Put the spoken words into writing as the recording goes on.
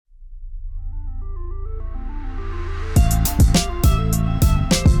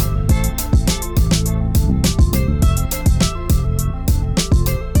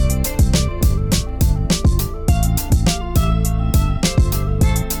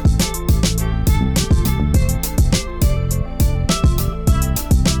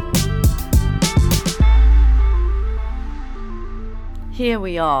here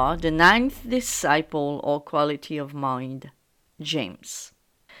we are, the ninth disciple or quality of mind, James.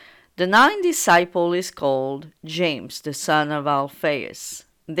 The ninth disciple is called James, the son of Alphaeus.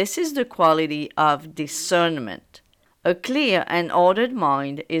 This is the quality of discernment. A clear and ordered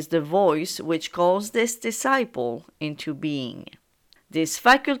mind is the voice which calls this disciple into being. This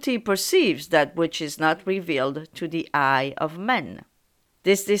faculty perceives that which is not revealed to the eye of men.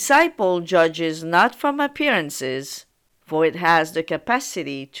 This disciple judges not from appearances, for it has the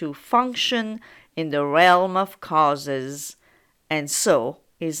capacity to function in the realm of causes, and so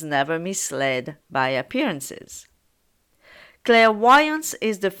is never misled by appearances. Clairvoyance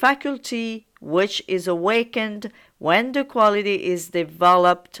is the faculty which is awakened when the quality is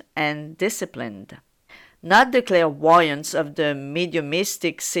developed and disciplined. Not the clairvoyance of the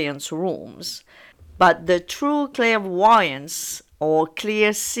mediumistic seance rooms, but the true clairvoyance or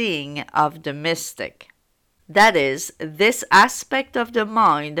clear seeing of the mystic. That is, this aspect of the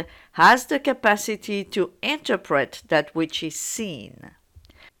mind has the capacity to interpret that which is seen.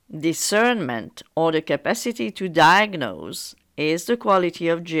 Discernment, or the capacity to diagnose, is the quality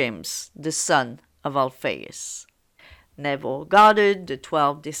of James, the son of Alphaeus. Neville Goddard, The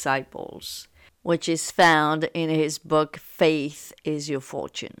 12 Disciples, which is found in his book Faith is Your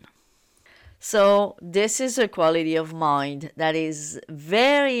Fortune. So this is a quality of mind that is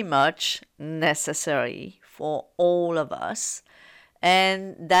very much necessary for all of us,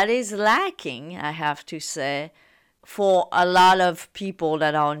 and that is lacking, I have to say, for a lot of people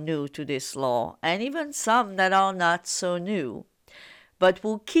that are new to this law, and even some that are not so new, but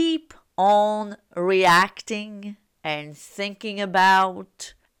who keep on reacting and thinking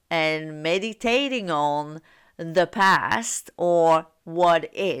about and meditating on the past or what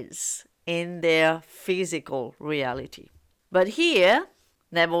is in their physical reality. But here,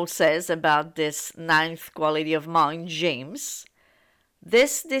 Neville says about this ninth quality of mind, James,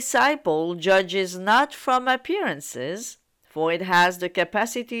 this disciple judges not from appearances, for it has the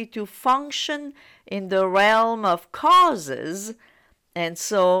capacity to function in the realm of causes, and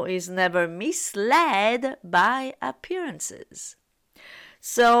so is never misled by appearances.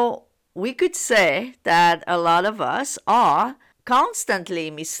 So we could say that a lot of us are constantly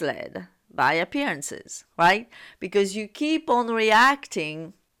misled by appearances, right? Because you keep on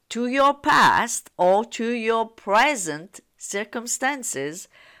reacting to your past or to your present circumstances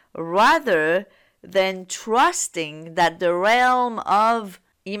rather than trusting that the realm of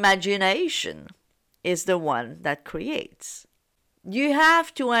imagination is the one that creates. You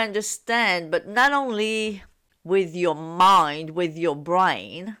have to understand, but not only with your mind, with your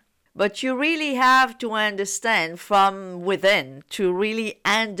brain, but you really have to understand from within, to really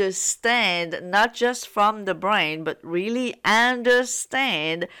understand, not just from the brain, but really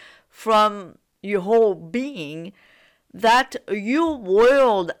understand from your whole being that your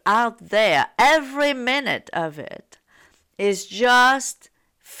world out there, every minute of it, is just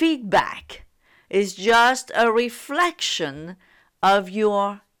feedback, is just a reflection of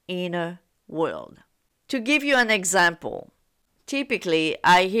your inner world. To give you an example, typically,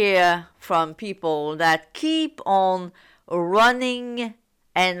 I hear from people that keep on running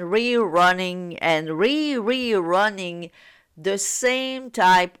and rerunning and rerunning the same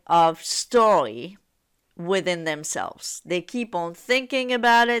type of story within themselves. They keep on thinking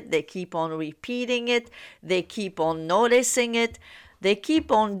about it, they keep on repeating it, they keep on noticing it, they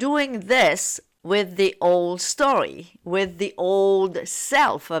keep on doing this with the old story, with the old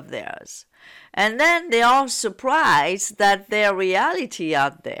self of theirs. And then they are surprised that their reality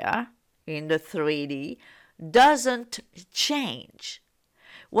out there in the 3D doesn't change.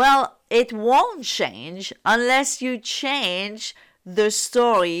 Well, it won't change unless you change the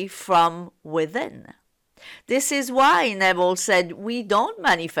story from within. This is why Neville said we don't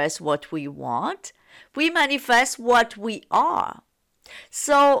manifest what we want, we manifest what we are.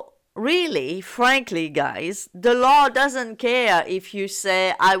 So really, frankly, guys, the law doesn't care if you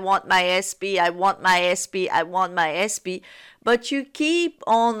say, I want my SP, I want my SP, I want my SP, but you keep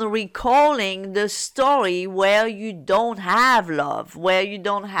on recalling the story where you don't have love, where you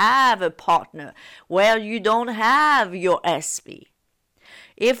don't have a partner, where you don't have your SP.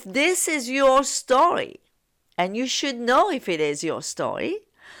 If this is your story, and you should know if it is your story,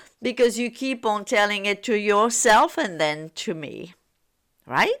 because you keep on telling it to yourself and then to me,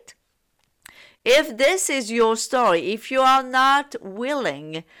 right? If this is your story, if you are not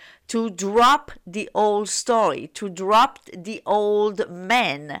willing to drop the old story, to drop the old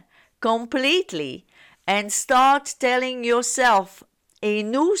man completely and start telling yourself a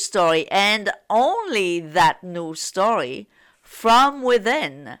new story and only that new story from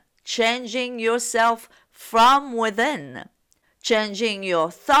within, changing yourself from within changing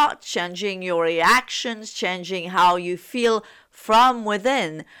your thoughts, changing your reactions, changing how you feel from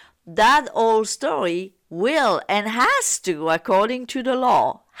within, that old story will and has to, according to the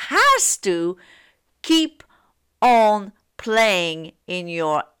law, has to keep on playing in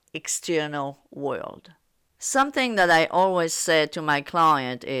your external world. Something that I always say to my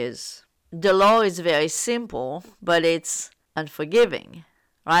client is, the law is very simple, but it's unforgiving,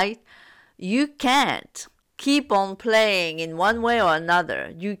 right? You can't keep on playing in one way or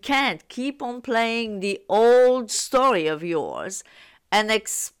another. You can't keep on playing the old story of yours and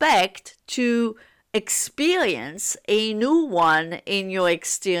expect to experience a new one in your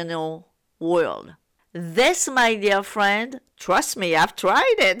external world. This, my dear friend, trust me, I've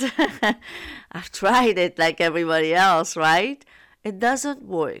tried it. I've tried it like everybody else, right? It doesn't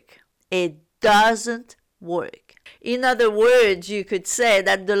work. It doesn't work. In other words, you could say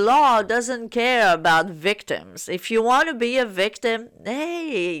that the law doesn't care about victims. If you want to be a victim,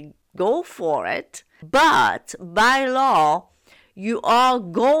 hey, go for it. But by law, you are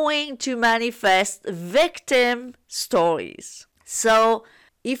going to manifest victim stories. So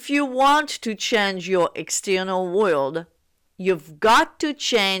if you want to change your external world, you've got to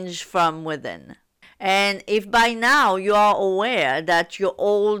change from within. And if by now you are aware that your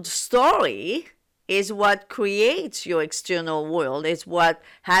old story is what creates your external world, is what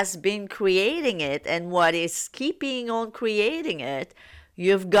has been creating it and what is keeping on creating it,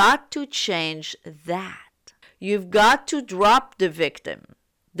 you've got to change that. You've got to drop the victim.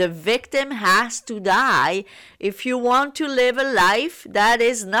 The victim has to die if you want to live a life that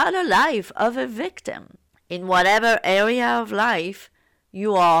is not a life of a victim in whatever area of life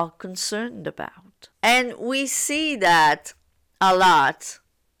you are concerned about. And we see that a lot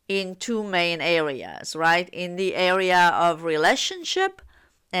in two main areas, right? In the area of relationship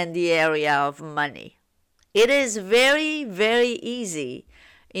and the area of money. It is very, very easy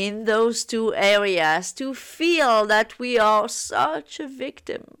in those two areas to feel that we are such a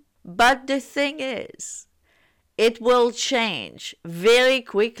victim. But the thing is, it will change very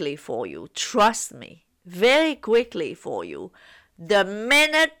quickly for you. Trust me, very quickly for you. The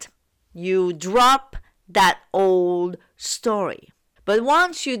minute you drop that old story. But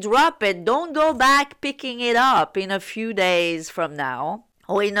once you drop it, don't go back picking it up in a few days from now,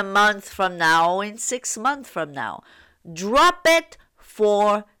 or in a month from now, or in 6 months from now. Drop it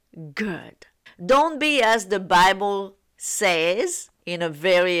for good. Don't be, as the Bible says, in a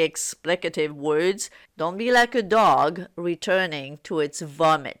very explicative words, don't be like a dog returning to its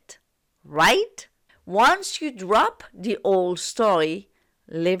vomit. Right? Once you drop the old story,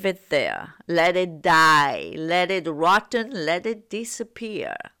 leave it there. Let it die. Let it rotten. Let it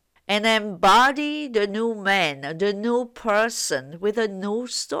disappear. And embody the new man, the new person with a new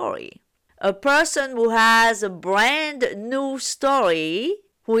story. A person who has a brand new story,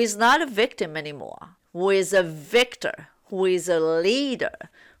 who is not a victim anymore, who is a victor, who is a leader,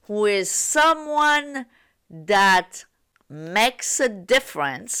 who is someone that makes a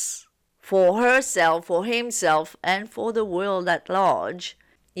difference for herself, for himself, and for the world at large.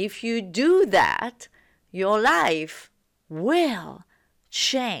 If you do that, your life will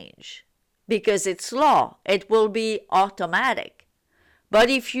change because it's law. It will be automatic. But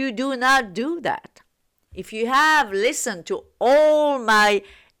if you do not do that, if you have listened to all my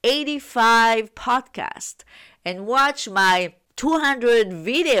 85 podcasts and watched my 200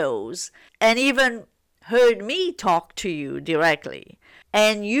 videos and even heard me talk to you directly,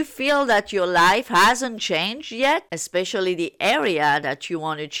 and you feel that your life hasn't changed yet, especially the area that you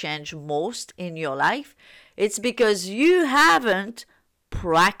want to change most in your life, it's because you haven't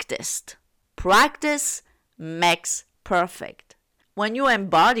practiced. Practice makes perfect. When you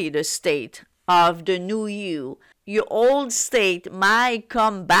embody the state of the new you, your old state might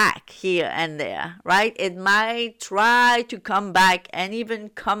come back here and there, right? It might try to come back and even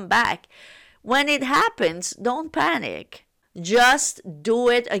come back. When it happens, don't panic. Just do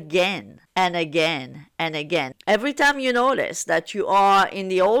it again and again and again. Every time you notice that you are in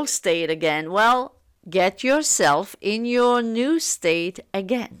the old state again, well, get yourself in your new state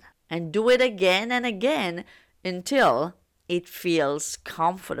again. And do it again and again until it feels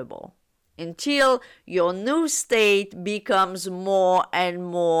comfortable. Until your new state becomes more and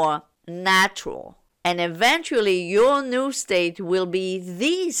more natural. And eventually your new state will be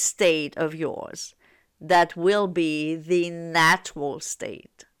the state of yours. That will be the natural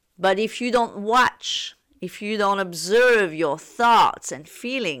state. But if you don't watch, if you don't observe your thoughts and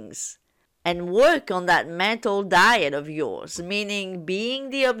feelings and work on that mental diet of yours, meaning being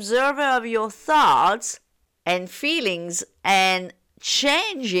the observer of your thoughts and feelings and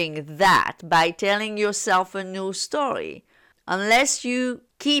changing that by telling yourself a new story, unless you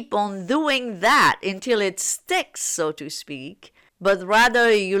keep on doing that until it sticks, so to speak, but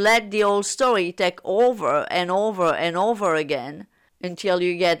rather you let the old story take over and over and over again until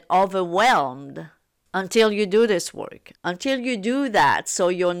you get overwhelmed, until you do this work, until you do that so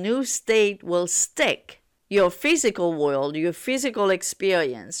your new state will stick. Your physical world, your physical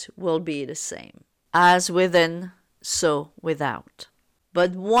experience will be the same. As within, so without.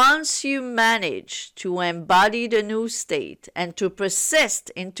 But once you manage to embody the new state and to persist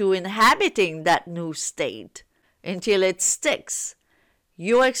into inhabiting that new state until it sticks,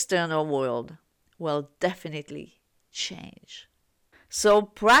 your external world will definitely change. So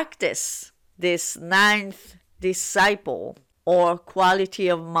practice this ninth disciple or quality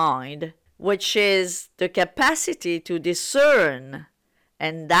of mind, which is the capacity to discern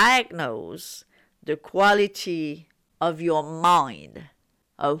and diagnose the quality of your mind,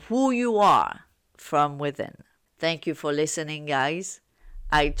 of who you are from within. Thank you for listening, guys.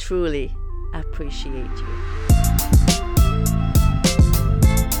 I truly appreciate you.